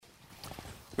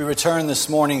We return this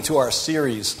morning to our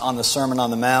series on the Sermon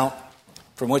on the Mount,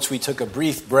 from which we took a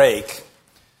brief break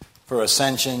for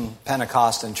Ascension,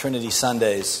 Pentecost, and Trinity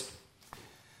Sundays.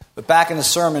 But back in the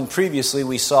sermon previously,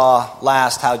 we saw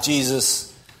last how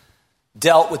Jesus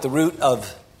dealt with the root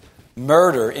of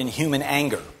murder in human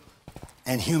anger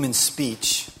and human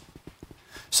speech,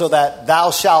 so that thou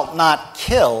shalt not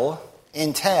kill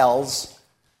entails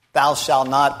thou shalt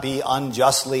not be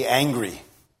unjustly angry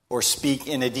or speak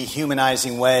in a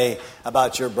dehumanizing way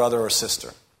about your brother or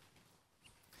sister.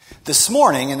 This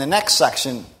morning, in the next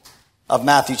section of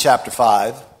Matthew chapter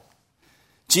 5,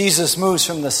 Jesus moves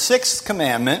from the sixth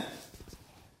commandment,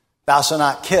 thou shalt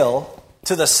not kill,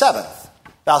 to the seventh,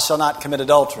 thou shalt not commit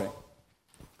adultery.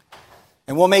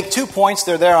 And we'll make 2 points.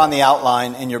 They're there on the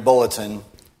outline in your bulletin.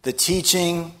 The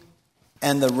teaching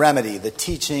and the remedy. The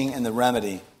teaching and the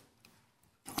remedy.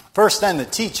 First then, the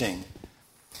teaching.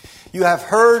 You have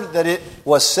heard that it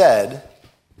was said,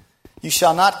 you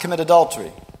shall not commit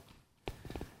adultery.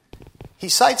 He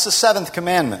cites the seventh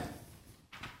commandment.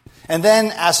 And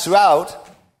then, as throughout,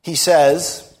 he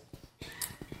says,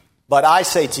 but I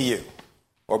say to you,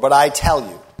 or but I tell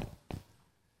you.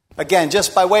 Again,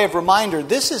 just by way of reminder,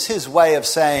 this is his way of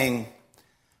saying,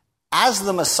 as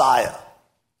the Messiah,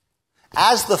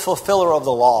 as the fulfiller of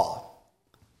the law,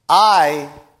 I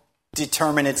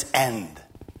determine its end.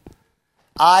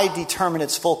 I determine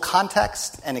its full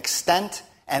context and extent,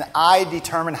 and I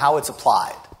determine how it's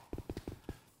applied.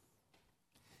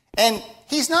 And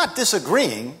he's not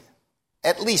disagreeing,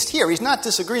 at least here, he's not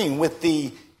disagreeing with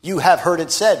the you have heard it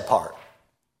said part.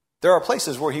 There are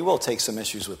places where he will take some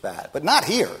issues with that, but not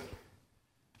here.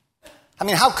 I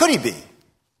mean, how could he be?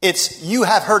 It's you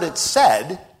have heard it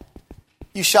said,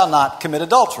 you shall not commit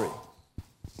adultery.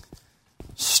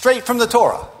 Straight from the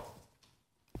Torah.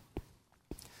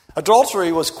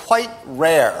 Adultery was quite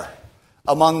rare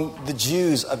among the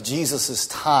Jews of Jesus'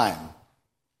 time.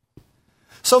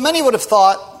 So many would have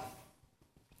thought,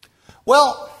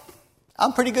 well,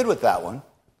 I'm pretty good with that one.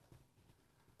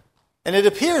 And it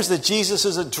appears that Jesus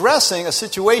is addressing a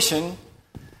situation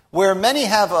where many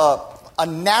have a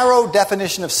narrow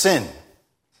definition of sin.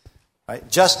 Right?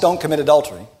 Just don't commit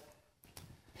adultery.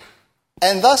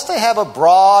 And thus they have a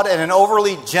broad and an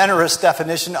overly generous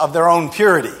definition of their own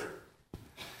purity.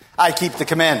 I keep the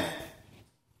commandment.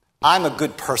 I'm a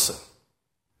good person.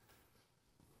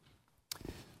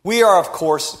 We are, of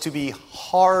course, to be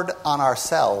hard on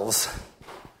ourselves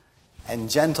and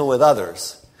gentle with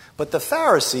others. But the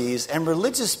Pharisees and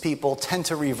religious people tend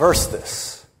to reverse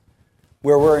this,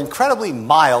 where we're incredibly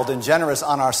mild and generous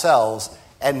on ourselves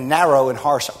and narrow and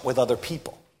harsh with other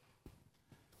people.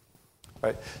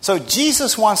 Right? So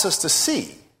Jesus wants us to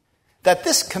see that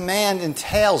this command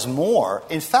entails more,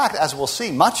 in fact, as we'll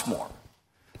see, much more,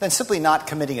 than simply not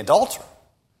committing adultery.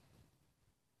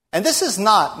 And this is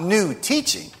not new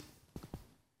teaching.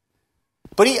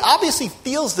 But he obviously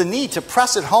feels the need to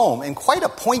press it home in quite a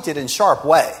pointed and sharp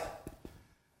way.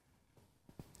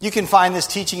 You can find this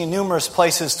teaching in numerous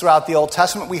places throughout the Old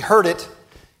Testament. We heard it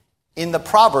in the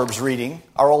Proverbs reading,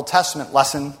 our Old Testament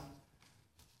lesson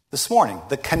this morning,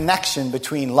 the connection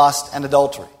between lust and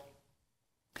adultery.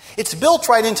 It's built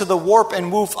right into the warp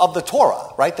and woof of the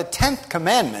Torah, right? The 10th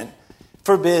commandment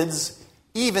forbids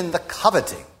even the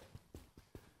coveting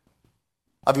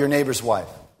of your neighbor's wife.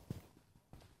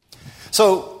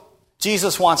 So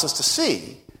Jesus wants us to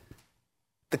see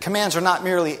the commands are not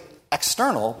merely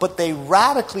external, but they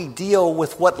radically deal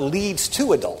with what leads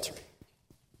to adultery.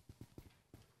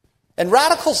 And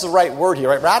radical is the right word here,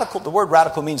 right? The word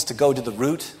radical means to go to the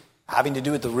root, having to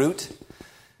do with the root.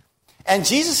 And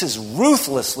Jesus is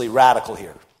ruthlessly radical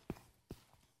here.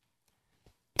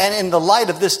 And in the light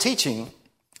of this teaching,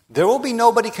 there will be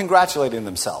nobody congratulating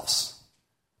themselves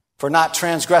for not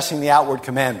transgressing the outward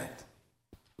commandment.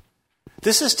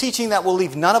 This is teaching that will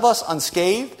leave none of us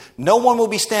unscathed. No one will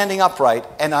be standing upright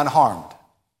and unharmed.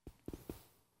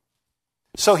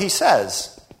 So he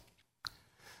says,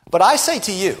 but I say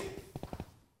to you,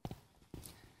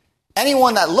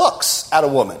 anyone that looks at a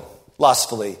woman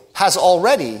lustfully has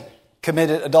already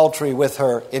committed adultery with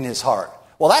her in his heart.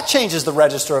 Well, that changes the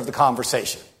register of the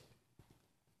conversation.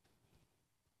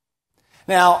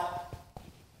 Now,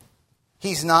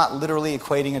 he's not literally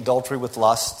equating adultery with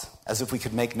lust, as if we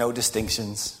could make no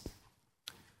distinctions.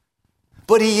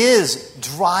 But he is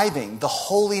driving the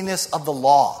holiness of the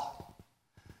law.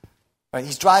 Right?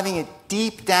 He's driving it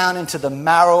deep down into the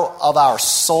marrow of our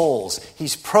souls.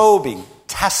 He's probing,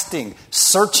 testing,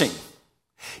 searching.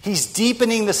 He's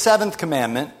deepening the seventh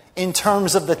commandment in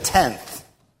terms of the 10th.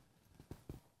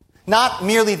 Not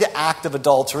merely the act of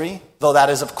adultery, though that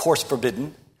is of course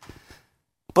forbidden,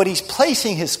 but he's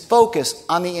placing his focus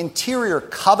on the interior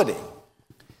coveting.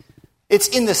 It's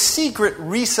in the secret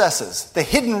recesses, the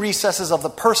hidden recesses of the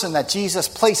person that Jesus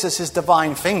places his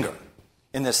divine finger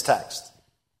in this text.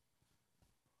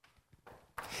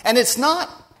 And it's not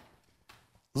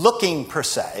looking per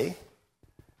se,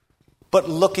 but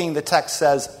looking, the text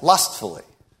says, lustfully.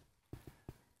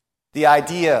 The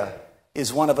idea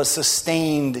is one of a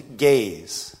sustained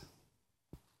gaze.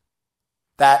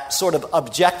 That sort of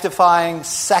objectifying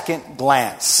second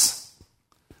glance.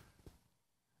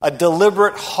 A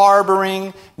deliberate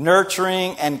harboring,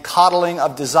 nurturing, and coddling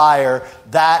of desire,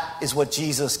 that is what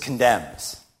Jesus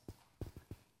condemns.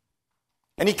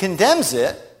 And he condemns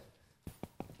it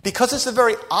because it's the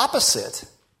very opposite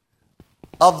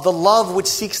of the love which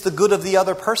seeks the good of the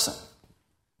other person.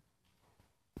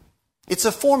 It's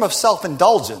a form of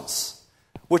self-indulgence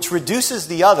which reduces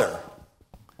the other,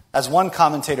 as one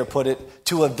commentator put it,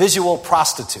 to a visual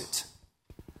prostitute.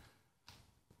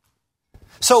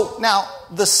 So now,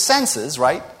 the senses,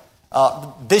 right?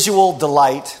 Visual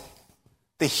delight,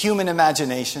 the human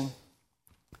imagination.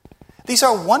 These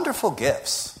are wonderful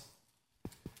gifts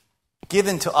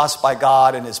given to us by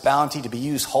God in his bounty to be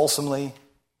used wholesomely.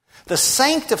 The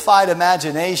sanctified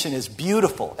imagination is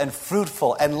beautiful and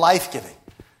fruitful and life-giving.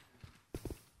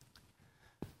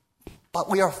 But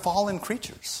we are fallen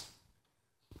creatures.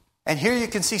 And here you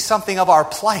can see something of our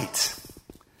plight.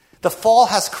 The fall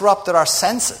has corrupted our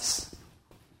senses,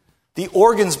 the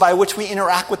organs by which we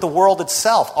interact with the world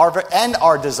itself and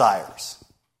our desires.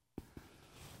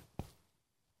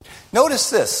 Notice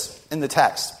this in the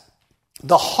text.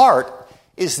 The heart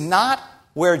is not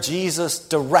where Jesus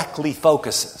directly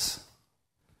focuses.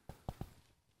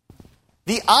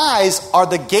 The eyes are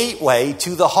the gateway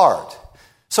to the heart.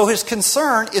 So his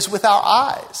concern is with our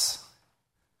eyes.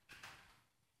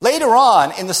 Later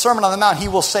on in the Sermon on the Mount, he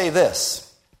will say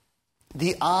this: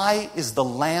 the eye is the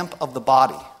lamp of the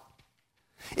body.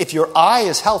 If your eye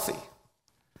is healthy,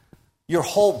 your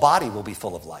whole body will be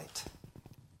full of light.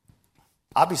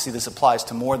 Obviously, this applies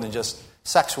to more than just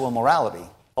sexual immorality,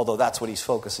 although that's what he's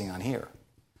focusing on here.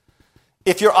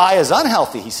 If your eye is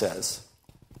unhealthy, he says,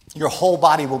 your whole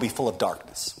body will be full of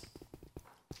darkness.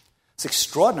 It's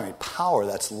extraordinary power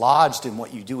that's lodged in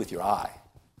what you do with your eye.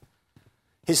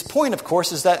 His point, of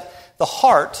course, is that the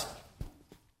heart,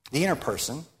 the inner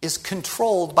person, is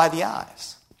controlled by the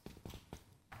eyes.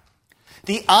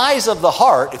 The eyes of the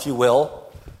heart, if you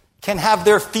will, can have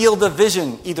their field of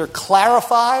vision either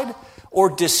clarified or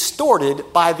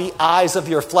distorted by the eyes of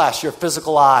your flesh, your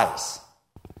physical eyes.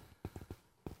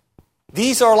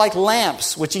 These are like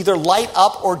lamps which either light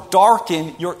up or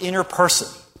darken your inner person,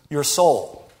 your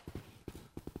soul.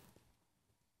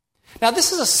 Now,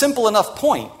 this is a simple enough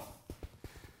point,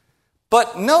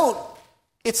 but note,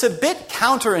 it's a bit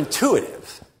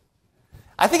counterintuitive.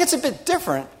 I think it's a bit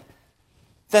different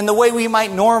than the way we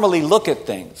might normally look at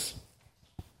things.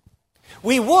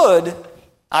 We would,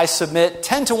 I submit,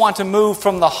 tend to want to move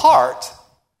from the heart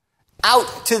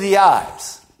out to the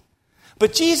eyes.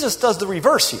 But Jesus does the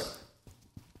reverse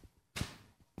here.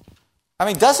 I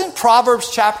mean, doesn't Proverbs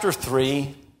chapter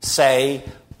 3 say,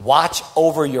 watch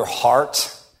over your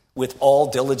heart with all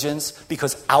diligence,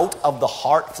 because out of the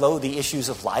heart flow the issues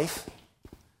of life?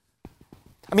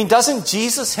 I mean, doesn't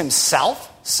Jesus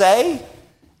himself say,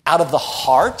 out of the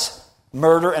heart,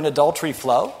 murder and adultery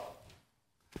flow?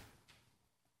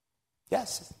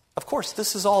 Yes, of course,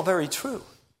 this is all very true.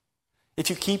 If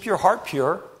you keep your heart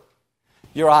pure,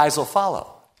 your eyes will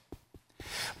follow.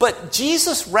 But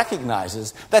Jesus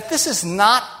recognizes that this is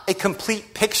not a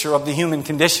complete picture of the human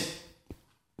condition.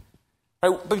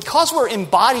 Right? Because we're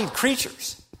embodied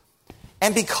creatures,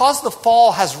 and because the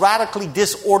fall has radically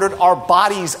disordered our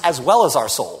bodies as well as our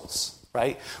souls,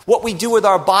 right? What we do with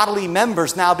our bodily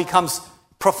members now becomes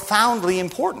profoundly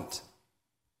important.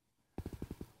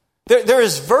 There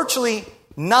is virtually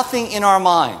nothing in our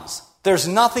minds. There's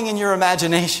nothing in your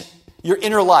imagination, your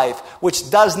inner life,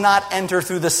 which does not enter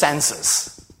through the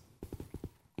senses.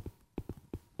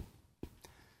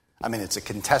 I mean, it's a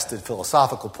contested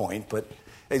philosophical point, but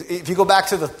if you go back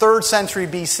to the 3rd century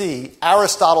BC,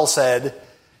 Aristotle said,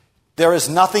 there is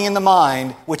nothing in the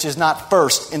mind which is not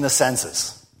first in the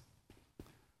senses.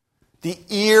 The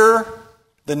ear,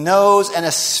 the nose, and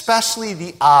especially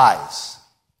the eyes.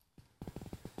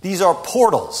 These are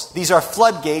portals. These are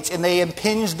floodgates, and they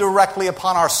impinge directly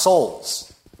upon our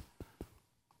souls.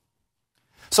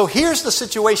 So here's the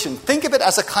situation. Think of it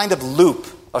as a kind of loop,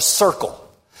 a circle.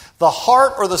 The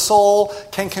heart or the soul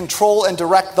can control and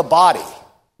direct the body.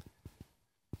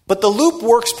 But the loop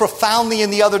works profoundly in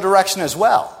the other direction as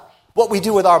well. What we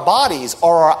do with our bodies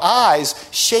or our eyes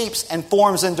shapes and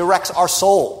forms and directs our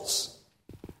souls.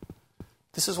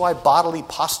 This is why bodily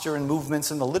posture and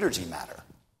movements in the liturgy matter.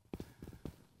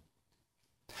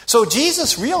 So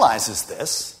Jesus realizes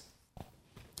this,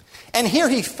 and here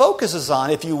he focuses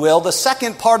on, if you will, the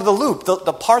second part of the loop,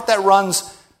 the part that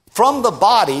runs from the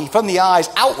body, from the eyes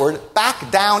outward,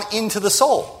 back down into the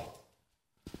soul.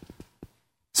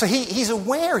 So he's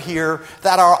aware here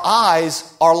that our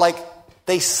eyes are like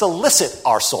they solicit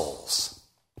our souls.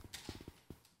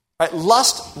 Right?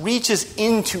 Lust reaches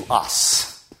into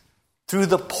us through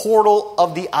the portal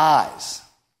of the eyes.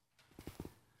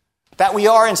 That we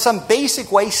are in some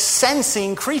basic way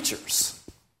sensing creatures.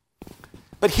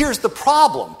 But here's the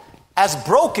problem. As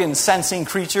broken sensing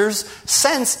creatures,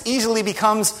 sense easily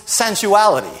becomes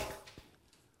sensuality.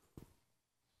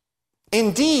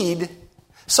 Indeed,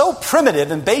 so primitive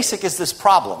and basic is this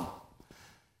problem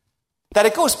that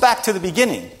it goes back to the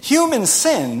beginning. Human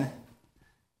sin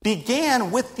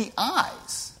began with the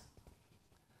eyes.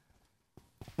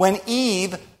 When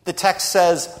Eve, the text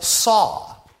says,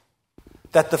 saw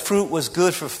that the fruit was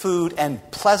good for food and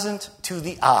pleasant to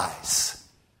the eyes.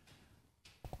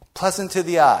 Pleasant to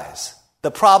the eyes.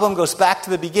 The problem goes back to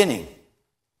the beginning.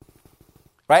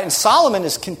 Right? And Solomon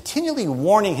is continually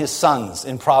warning his sons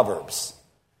in Proverbs.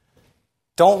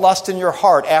 Don't lust in your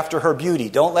heart after her beauty.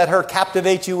 Don't let her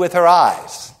captivate you with her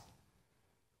eyes.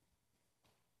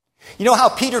 You know how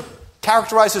Peter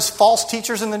characterizes false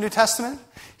teachers in the New Testament?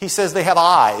 He says they have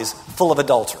eyes full of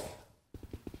adultery.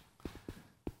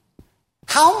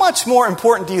 How much more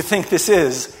important do you think this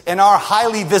is in our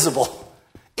highly visible,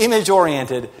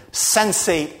 image-oriented,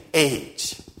 sensate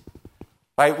age?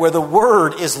 Right? Where the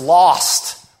word is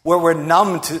lost, where we're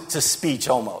numb to speech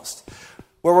almost.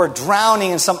 Where we're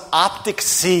drowning in some optic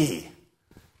sea.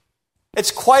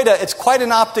 It's quite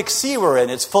an optic sea we're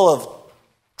in. It's full of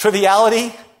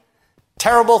triviality,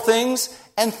 terrible things,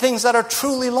 and things that are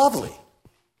truly lovely.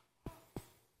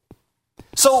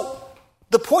 So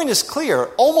the point is clear.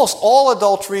 Almost all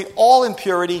adultery, all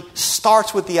impurity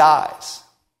starts with the eyes.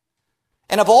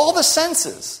 And of all the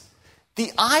senses,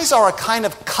 the eyes are a kind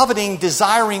of coveting,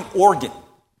 desiring organ.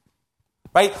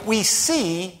 Right? We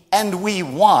see and we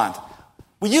want.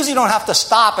 We usually don't have to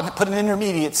stop and put an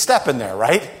intermediate step in there,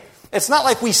 right? It's not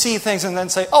like we see things and then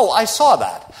say, oh, I saw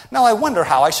that. Now I wonder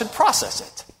how I should process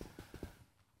it.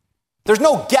 There's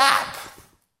no gap.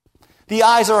 The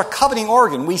eyes are a coveting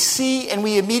organ. We see and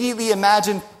we immediately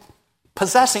imagine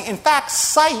possessing. In fact,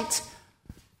 sight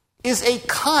is a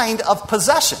kind of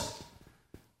possession,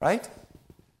 right?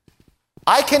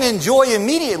 I can enjoy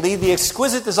immediately the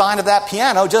exquisite design of that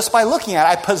piano just by looking at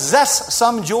it. I possess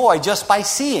some joy just by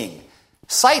seeing.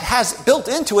 Sight has built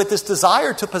into it this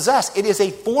desire to possess. It is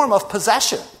a form of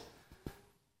possession.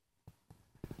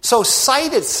 So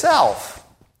sight itself,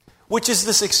 which is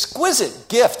this exquisite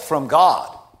gift from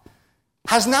God,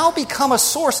 has now become a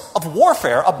source of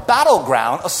warfare, a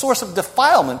battleground, a source of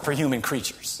defilement for human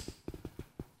creatures.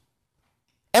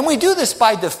 And we do this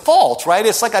by default, right?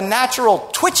 It's like a natural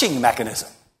twitching mechanism.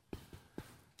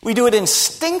 We do it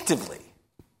instinctively.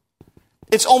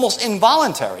 It's almost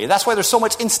involuntary. That's why there's so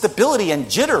much instability and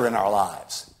jitter in our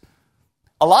lives.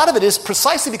 A lot of it is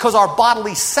precisely because our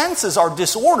bodily senses are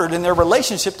disordered in their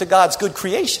relationship to God's good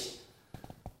creation.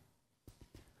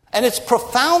 And it's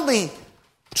profoundly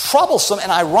troublesome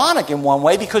and ironic in one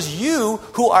way because you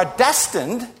who are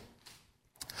destined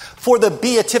for the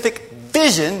beatific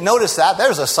vision, notice that,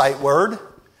 there's a sight word,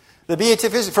 the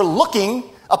beatific vision, for looking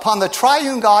upon the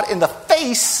triune God in the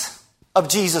face of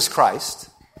Jesus Christ,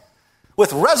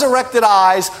 with resurrected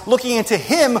eyes, looking into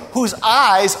him whose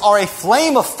eyes are a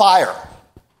flame of fire.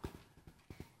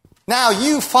 Now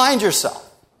you find yourself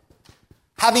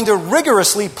having to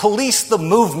rigorously police the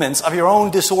movements of your own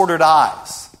disordered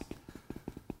eyes.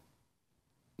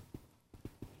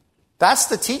 That's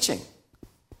the teaching.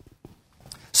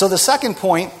 So the second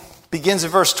point begins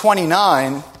in verse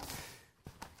 29,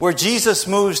 where Jesus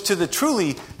moves to the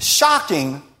truly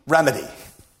shocking remedy.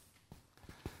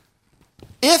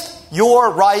 If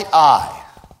your right eye.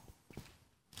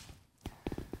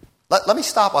 Let me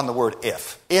stop on the word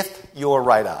if. If your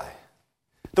right eye.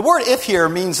 The word if here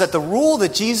means that the rule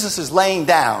that Jesus is laying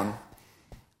down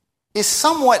is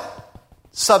somewhat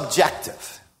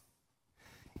subjective.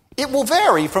 It will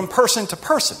vary from person to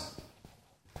person.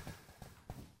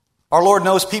 Our Lord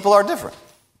knows people are different.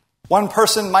 One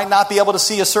person might not be able to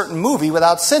see a certain movie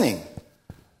without sinning.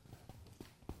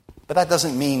 But that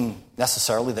doesn't mean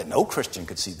necessarily that no Christian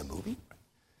could see the movie.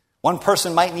 One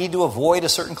person might need to avoid a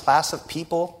certain class of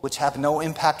people which have no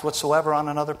impact whatsoever on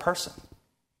another person.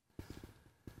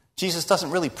 Jesus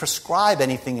doesn't really prescribe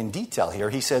anything in detail here.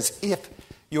 He says, if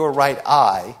your right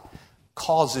eye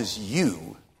causes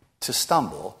you to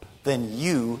stumble, then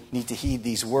you need to heed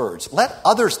these words. Let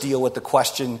others deal with the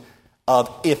question of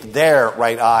if their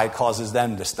right eye causes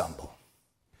them to stumble.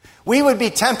 We would be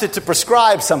tempted to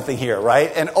prescribe something here,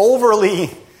 right? And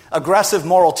overly aggressive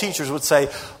moral teachers would say,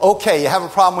 okay, you have a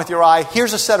problem with your eye,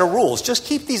 here's a set of rules. Just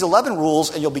keep these 11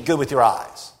 rules and you'll be good with your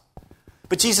eyes.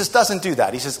 But Jesus doesn't do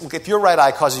that. He says, look, if your right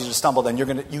eye causes you to stumble, then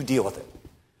you deal with it.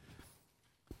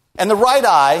 And the right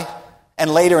eye,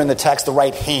 and later in the text, the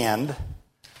right hand,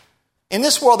 in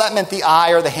this world that meant the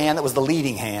eye or the hand that was the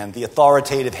leading hand, the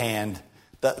authoritative hand,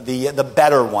 the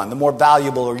better one, the more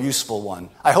valuable or useful one.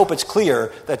 I hope it's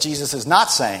clear that Jesus is not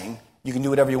saying you can do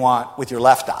whatever you want with your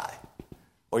left eye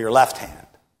or your left hand.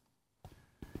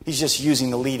 He's just using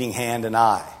the leading hand and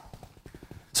eye.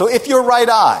 So if your right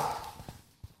eye,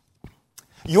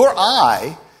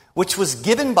 which was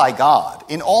given by God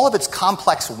in all of its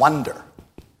complex wonder,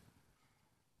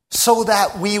 so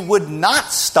that we would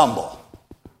not stumble,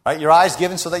 right? Your eye's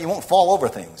given so that you won't fall over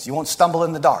things. You won't stumble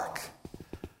in the dark.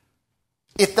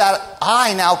 If that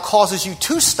eye now causes you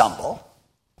to stumble,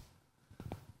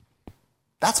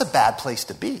 that's a bad place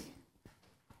to be.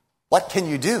 What can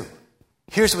you do?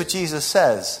 Here's what Jesus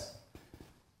says.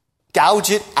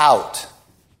 Gouge it out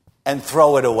and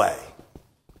throw it away.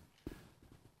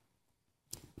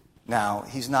 Now,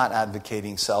 he's not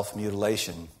advocating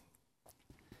self-mutilation.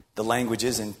 The language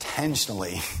is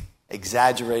intentionally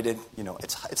exaggerated.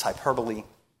 It's hyperbole.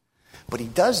 But he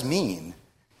does mean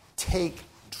take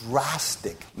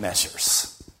drastic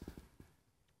measures.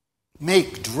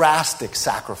 Make drastic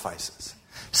sacrifices.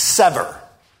 Sever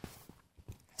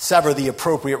the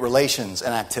appropriate relations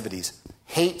and activities.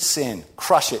 Hate sin.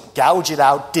 Crush it. Gouge it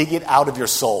out. Dig it out of your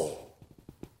soul.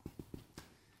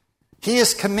 He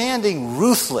is commanding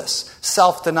ruthless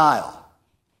self-denial.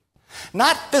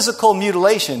 Not physical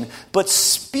mutilation, but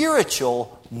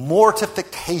spiritual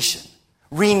mortification.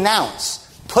 Renounce.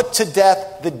 Put to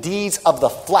death the deeds of the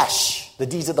flesh, the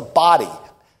deeds of the body,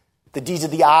 the deeds of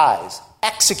the eyes.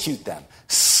 Execute them.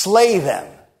 Slay them.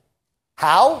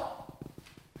 How?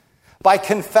 By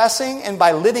confessing and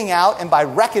by living out and by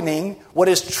reckoning what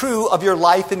is true of your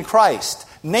life in Christ.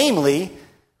 Namely,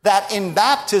 that in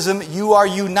baptism you are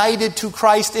united to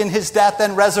Christ in his death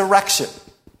and resurrection.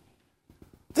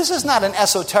 This is not an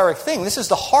esoteric thing. This is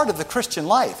the heart of the Christian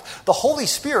life. The Holy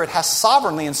Spirit has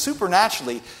sovereignly and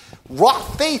supernaturally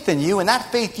wrought faith in you, and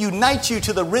that faith unites you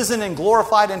to the risen and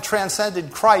glorified and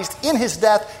transcended Christ in his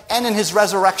death and in his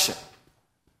resurrection.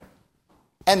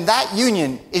 And that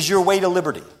union is your way to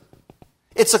liberty.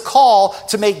 It's a call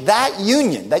to make that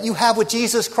union that you have with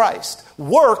Jesus Christ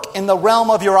work in the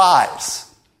realm of your eyes.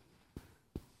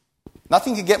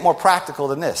 Nothing could get more practical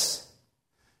than this.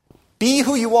 Be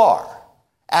who you are,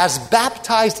 as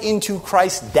baptized into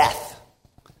Christ's death.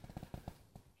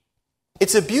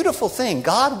 It's a beautiful thing.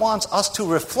 God wants us to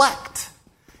reflect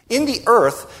in the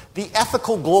earth the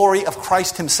ethical glory of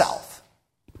Christ himself.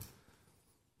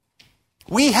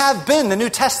 We have been, the New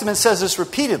Testament says this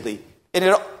repeatedly, and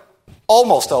it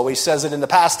almost always says it in the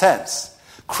past tense,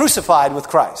 crucified with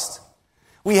Christ.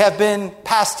 We have been,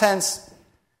 past tense,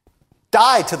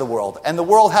 died to the world, and the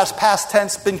world has, past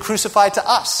tense, been crucified to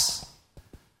us.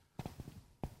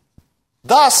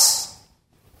 Thus,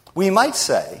 we might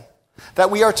say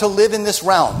that we are to live in this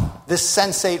realm, this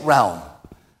sensate realm,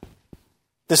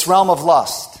 this realm of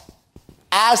lust,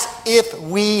 as if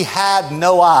we had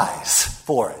no eyes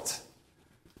for it,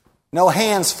 no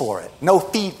hands for it, no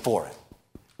feet for it.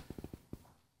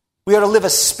 We are to live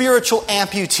as spiritual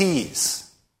amputees,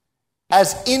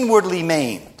 as inwardly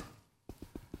maimed,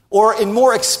 or in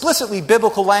more explicitly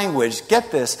biblical language,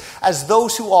 get this, as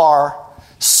those who are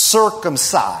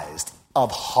circumcised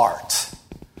of heart.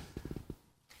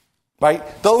 Right?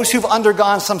 Those who've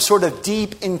undergone some sort of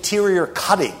deep interior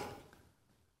cutting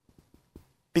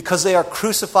because they are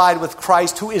crucified with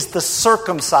Christ, who is the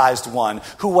circumcised one,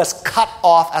 who was cut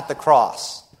off at the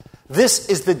cross. This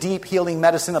is the deep healing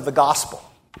medicine of the gospel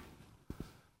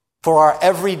for our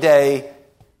everyday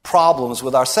problems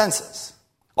with our senses.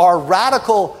 Our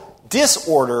radical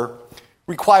disorder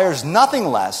requires nothing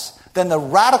less than the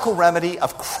radical remedy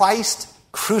of Christ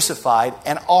crucified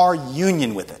and our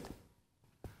union with it.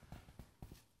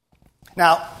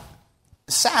 Now,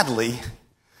 sadly,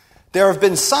 there have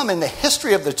been some in the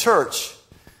history of the church,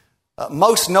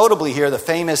 most notably here the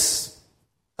famous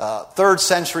 3rd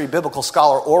century biblical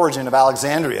scholar Origen of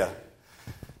Alexandria,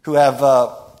 who have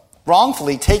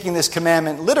wrongfully taken this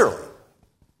commandment literally.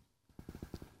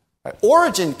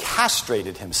 Origen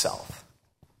castrated himself.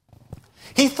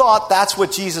 He thought that's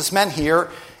what Jesus meant here,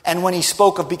 and when he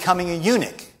spoke of becoming a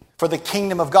eunuch for the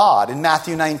kingdom of God in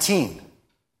Matthew 19.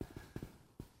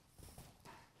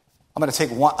 going to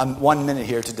take 1 minute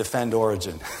here to defend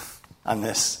Origen on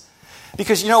this.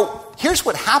 Because, here's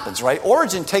what happens, right?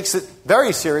 Origen takes it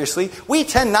very seriously. We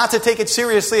tend not to take it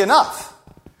seriously enough.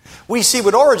 We see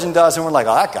what Origen does and we're like,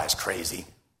 oh, that guy's crazy.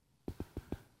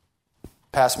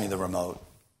 Pass me the remote.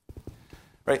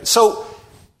 Right? So,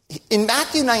 in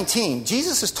Matthew 19,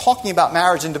 Jesus is talking about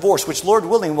marriage and divorce, which, Lord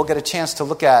willing, we'll get a chance to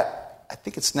look at, I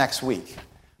think it's next week,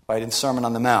 right, in Sermon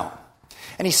on the Mount.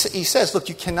 And he says, look,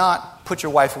 you cannot put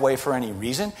your wife away for any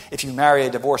reason. If you marry a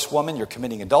divorced woman, you're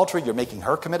committing adultery. You're making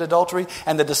her commit adultery.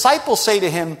 And the disciples say to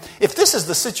him, if this is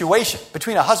the situation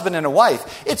between a husband and a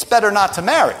wife, it's better not to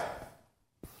marry.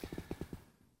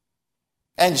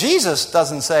 And Jesus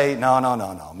doesn't say,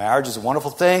 no. Marriage is a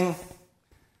wonderful thing.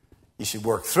 You should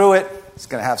work through it. It's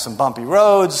going to have some bumpy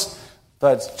roads,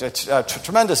 but it's a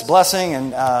tremendous blessing.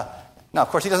 And no, of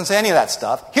course, he doesn't say any of that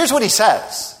stuff. Here's what he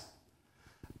says.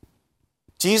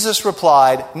 Jesus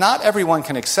replied, not everyone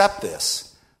can accept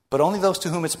this, but only those to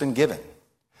whom it's been given.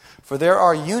 For there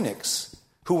are eunuchs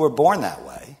who were born that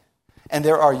way, and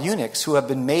there are eunuchs who have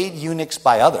been made eunuchs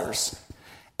by others,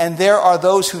 and there are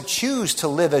those who choose to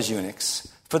live as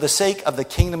eunuchs for the sake of the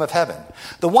kingdom of heaven.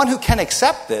 The one who can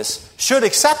accept this should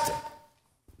accept it.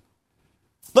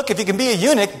 Look, if you can be a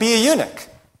eunuch, be a eunuch.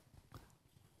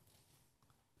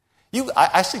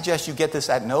 I suggest you get this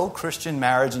at no Christian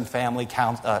marriage and family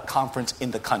conference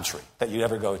in the country that you'd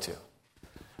ever go to.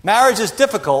 Marriage is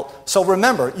difficult, so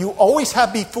remember, you always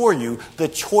have before you the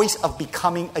choice of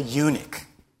becoming a eunuch,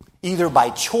 either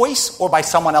by choice or by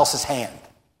someone else's hand.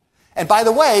 And by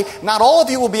the way, not all of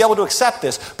you will be able to accept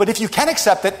this, but if you can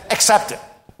accept it, accept it.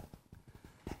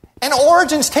 And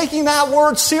Origen's taking that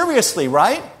word seriously,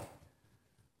 right?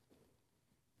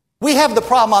 We have the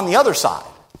problem on the other side.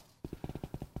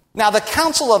 Now, the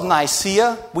Council of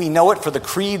Nicaea, we know it for the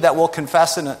creed that we'll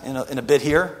confess in a bit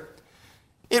here.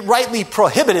 It rightly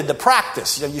prohibited the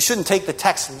practice. You shouldn't take the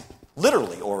text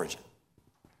literally, Origen.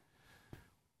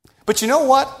 But you know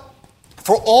what?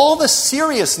 For all the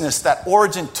seriousness that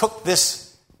Origen took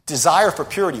this desire for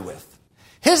purity with,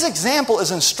 his example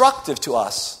is instructive to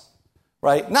us,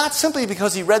 right? Not simply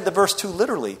because he read the verse too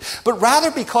literally, but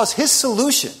rather because his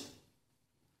solution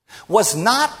was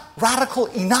not radical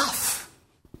enough.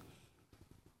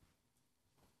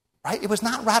 Right? It was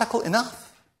not radical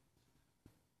enough.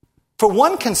 For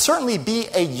one can certainly be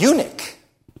a eunuch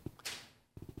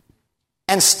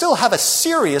and still have a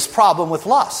serious problem with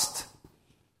lust.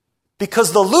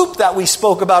 Because the loop that we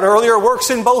spoke about earlier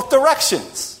works in both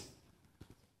directions.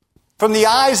 From the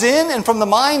eyes in and from the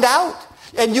mind out.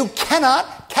 And you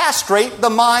cannot castrate the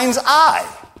mind's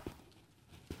eye.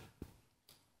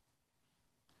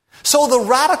 So the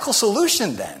radical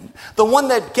solution then, the one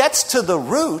that gets to the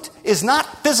root, is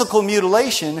not physical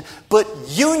mutilation, but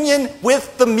union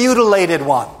with the mutilated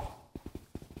one.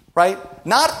 Right?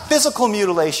 Not physical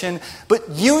mutilation, but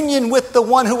union with the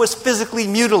one who was physically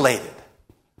mutilated.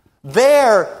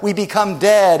 There we become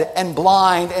dead and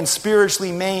blind and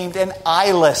spiritually maimed and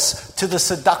eyeless to the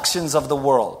seductions of the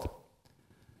world.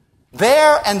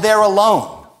 There and there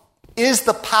alone is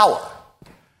the power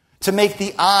to make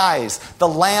the eyes, the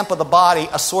lamp of the body,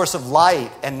 a source of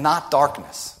light and not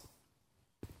darkness.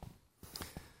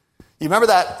 You remember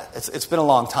that? It's been a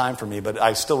long time for me, but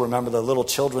I still remember the little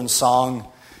children's song,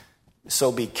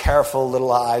 so be careful,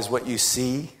 little eyes, what you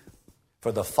see,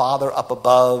 for the Father up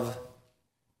above,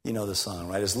 you know the song,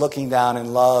 right, is looking down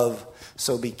in love,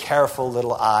 so be careful,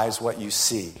 little eyes, what you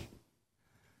see.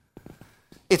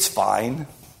 It's fine,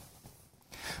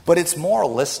 but it's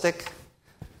moralistic.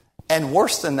 And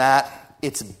worse than that,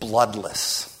 it's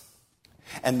bloodless.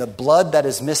 And the blood that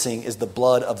is missing is the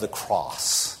blood of the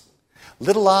cross.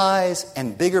 Little eyes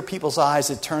and bigger people's eyes,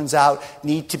 it turns out,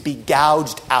 need to be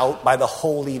gouged out by the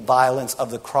holy violence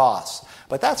of the cross.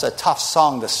 But that's a tough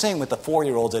song to sing with the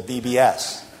 4-year-olds at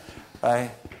VBS,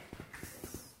 right?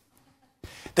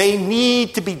 They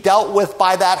need to be dealt with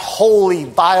by that holy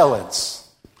violence.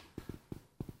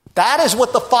 That is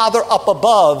what the Father up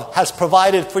above has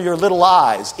provided for your little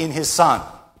eyes in his Son.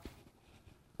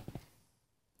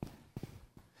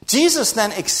 Jesus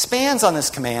then expands on this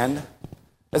command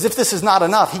as if this is not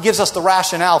enough. He gives us the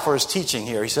rationale for his teaching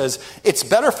here. He says, it's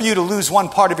better for you to lose one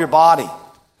part of your body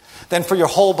than for your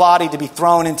whole body to be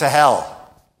thrown into hell.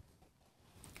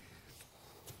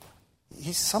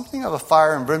 He's something of a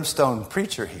fire and brimstone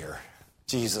preacher here,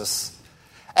 Jesus.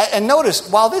 And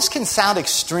notice, while this can sound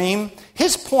extreme,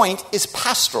 his point is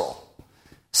pastoral.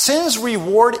 Sin's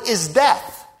reward is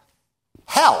death,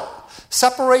 hell,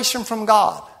 separation from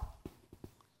God.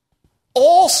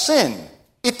 All sin,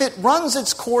 if it runs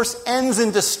its course, ends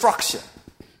in destruction.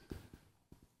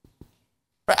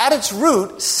 At its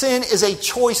root, sin is a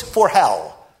choice for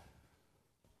hell.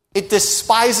 It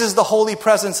despises the holy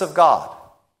presence of God.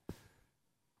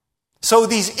 So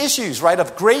these issues, right,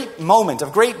 of great moment,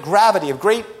 of great gravity, of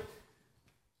great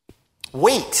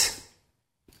weight,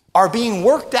 are being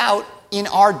worked out in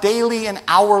our daily and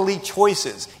hourly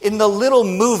choices, in the little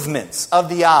movements of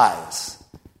the eyes.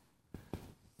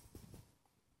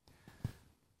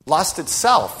 Lust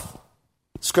itself,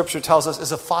 Scripture tells us,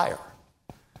 is a fire.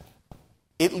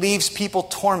 It leaves people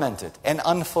tormented and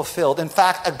unfulfilled. In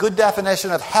fact, a good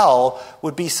definition of hell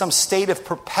would be some state of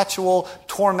perpetual,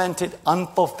 tormented,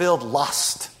 unfulfilled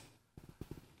lust.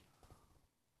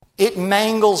 It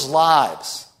mangles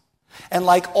lives. And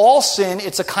like all sin,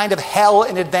 it's a kind of hell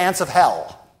in advance of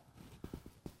hell.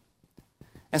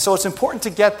 And so it's important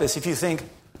to get this if you think,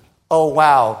 oh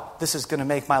wow, this is going to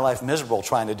make my life miserable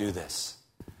trying to do this.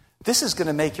 This is going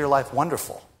to make your life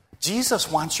wonderful. Jesus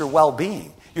wants your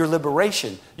well-being, your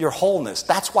liberation, your wholeness.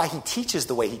 That's why he teaches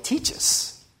the way he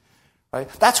teaches. Right?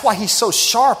 That's why he's so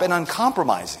sharp and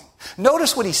uncompromising.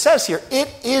 Notice what he says here. It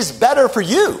is better for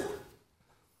you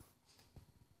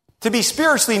to be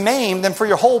spiritually maimed than for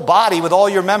your whole body with all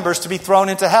your members to be thrown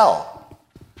into hell.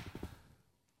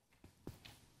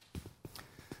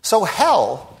 So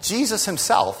hell, Jesus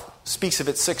himself speaks of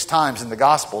it 6 times in the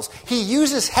Gospels. He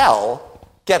uses hell,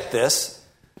 get this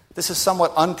is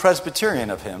somewhat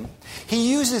un-Presbyterian of him,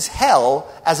 he uses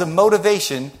hell as a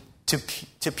motivation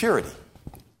to purity,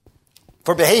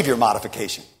 for behavior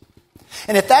modification.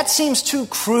 And if that seems too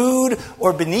crude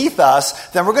or beneath us,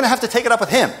 then we're going to have to take it up with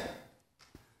him.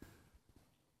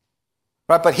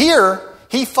 Right? But here,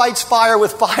 he fights fire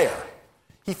with fire.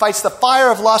 He fights the fire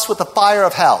of lust with the fire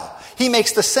of hell. He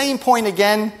makes the same point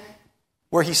again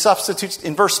where he substitutes,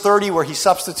 in verse 30, where he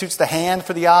substitutes the hand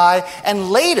for the eye. And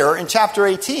later, in chapter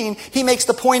 18, he makes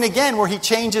the point again where he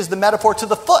changes the metaphor to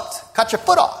the foot. Cut your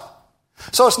foot off.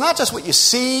 So it's not just what you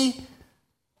see,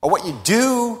 or what you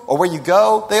do, or where you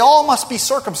go. They all must be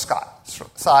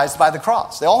circumcised by the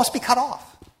cross. They all must be cut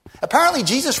off. Apparently,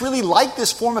 Jesus really liked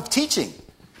this form of teaching.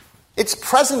 It's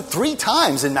present 3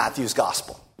 times in Matthew's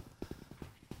gospel.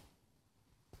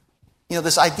 You know,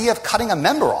 this idea of cutting a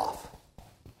member off.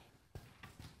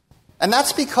 And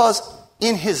that's because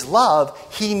in his love,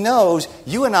 he knows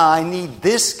you and I need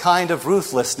this kind of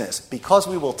ruthlessness because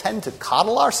we will tend to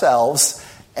coddle ourselves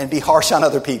and be harsh on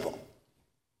other people.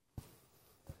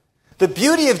 The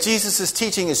beauty of Jesus'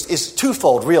 teaching is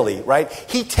twofold, really, right?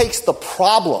 He takes the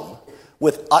problem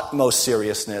with utmost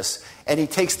seriousness, and he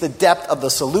takes the depth of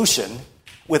the solution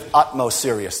with utmost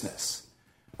seriousness.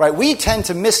 Right? We tend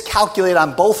to miscalculate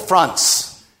on both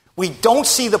fronts. We don't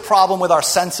see the problem with our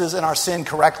senses and our sin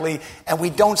correctly, and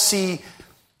we don't see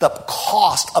the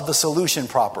cost of the solution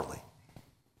properly.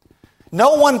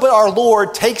 No one but our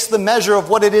Lord takes the measure of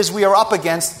what it is we are up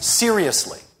against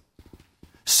seriously.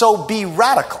 So be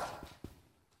radical.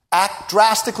 Act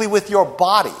drastically with your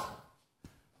body.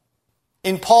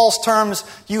 In Paul's terms,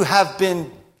 you have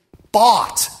been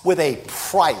bought with a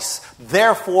price.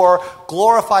 Therefore,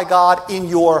 glorify God in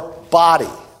your body.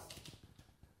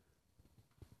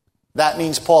 That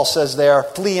means, Paul says there,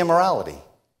 flee immorality.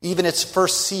 Even its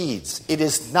first seeds. It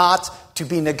is not to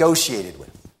be negotiated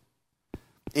with.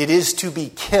 It is to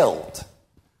be killed.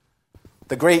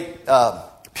 The great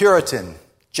Puritan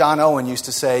John Owen used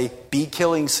to say, be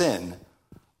killing sin,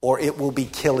 or it will be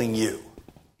killing you.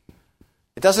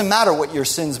 It doesn't matter what your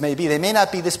sins may be. They may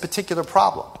not be this particular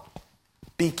problem.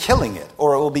 Be killing it,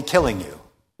 or it will be killing you.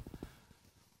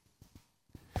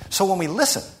 So when we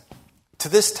listen to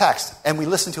this text, and we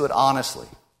listen to it honestly,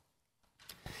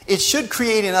 it should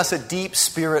create in us a deep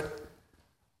spirit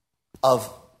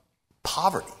of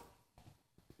poverty.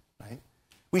 Right?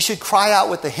 We should cry out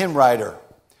with the hymn writer,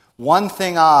 one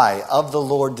thing I of the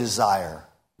Lord desire,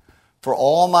 for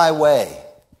all my way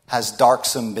has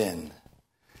darksome been.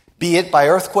 Be it by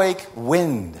earthquake,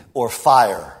 wind, or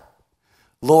fire.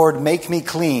 Lord, make me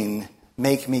clean,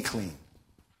 make me clean.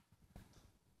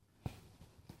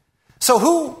 So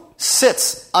who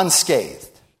sits unscathed?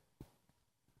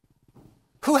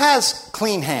 Who has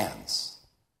clean hands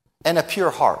and a pure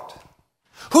heart?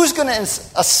 Who's going to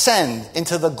ascend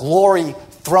into the glory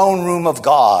throne room of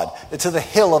God, to the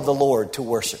hill of the Lord to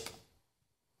worship?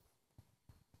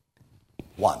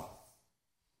 One.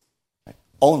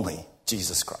 Only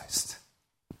Jesus Christ.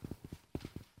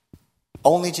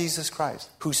 Only Jesus Christ,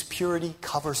 whose purity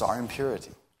covers our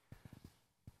impurity.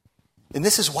 And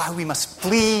this is why we must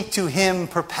flee to him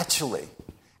perpetually.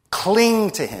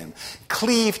 Cling to him.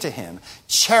 Cleave to him.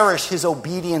 Cherish his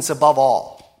obedience above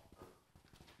all.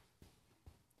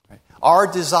 Right?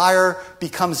 Our desire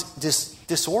becomes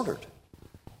disordered.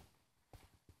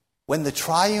 when the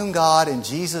triune God in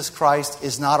Jesus Christ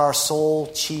is not our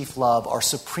sole chief love, our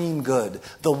supreme good,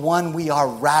 the one we are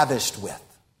ravished with.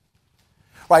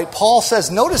 Right? Paul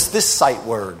says, notice this sight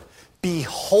word,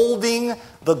 beholding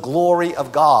the glory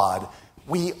of God,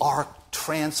 we are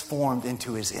transformed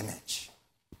into his image.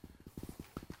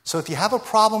 So if you have a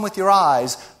problem with your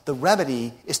eyes, the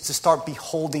remedy is to start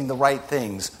beholding the right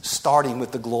things, starting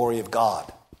with the glory of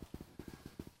God.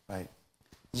 Right?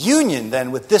 Union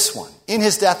then with this one, in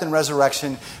his death and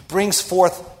resurrection, brings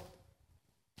forth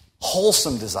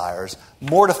wholesome desires,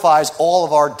 mortifies all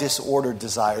of our disordered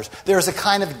desires. There's a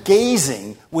kind of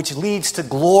gazing which leads to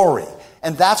glory.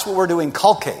 And that's what we're to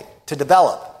inculcate, to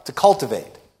develop, to cultivate.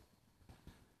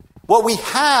 What we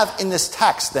have in this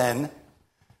text then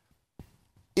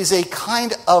is a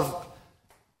kind of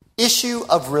issue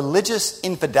of religious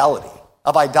infidelity,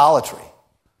 of idolatry,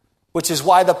 which is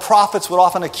why the prophets would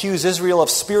often accuse Israel of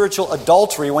spiritual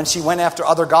adultery when she went after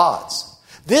other gods.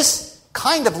 This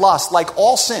kind of lust, like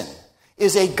all sin,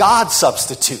 is a God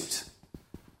substitute.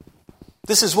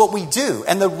 This is what we do.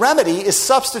 And the remedy is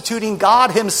substituting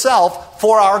God himself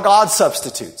for our God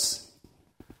substitutes.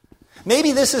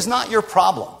 Maybe this is not your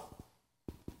problem.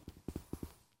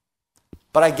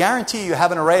 But I guarantee you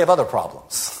have an array of other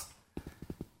problems.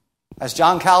 As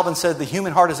John Calvin said, the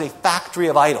human heart is a factory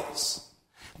of idols.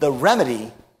 The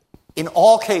remedy, in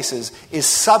all cases, is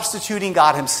substituting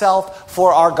God himself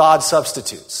for our God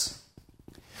substitutes.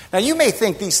 Now, you may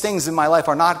think these things in my life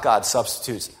are not God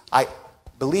substitutes.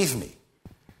 Believe me,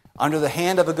 under the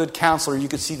hand of a good counselor, you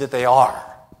can see that they are.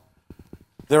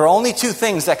 There are only two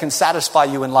things that can satisfy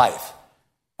you in life,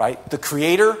 right? The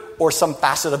Creator or some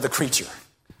facet of the creature.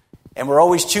 And we're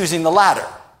always choosing the latter.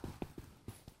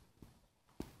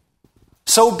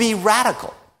 So be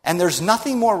radical. And there's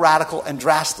nothing more radical and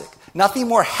drastic, nothing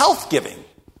more health-giving.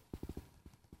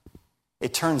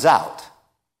 It turns out,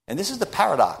 and this is the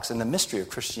paradox and the mystery of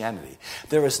Christianity,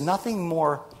 there is nothing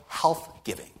more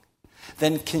health-giving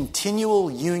than continual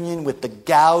union with the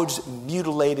gouged,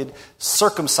 mutilated,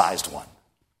 circumcised one.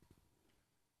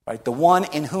 Right? The one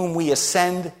in whom we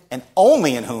ascend, and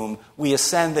only in whom we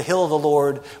ascend the hill of the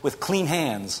Lord with clean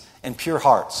hands and pure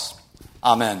hearts.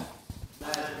 Amen.